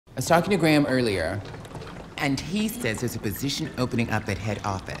I was talking to Graham earlier, and he says there's a position opening up at head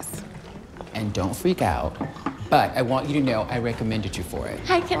office. And don't freak out, but I want you to know I recommended you for it.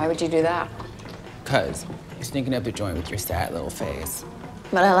 Why would you do that? 'Cause you're sneaking up the joint with your sad little face.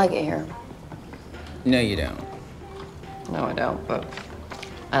 But I like it here. No, you don't. No, I don't, but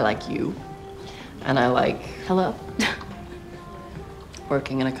I like you. And I like, hello,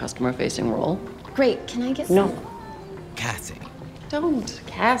 working in a customer-facing role. Great, can I get some? No. Cassie. Don't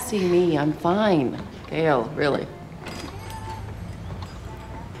Cassie me, I'm fine. Gail, really.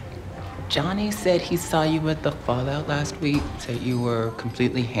 Johnny said he saw you at the Fallout last week, said you were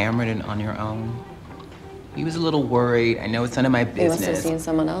completely hammered and on your own. He was a little worried. I know it's none of my business. He must have seen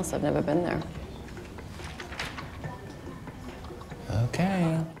someone else. I've never been there.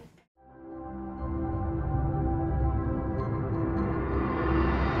 Okay.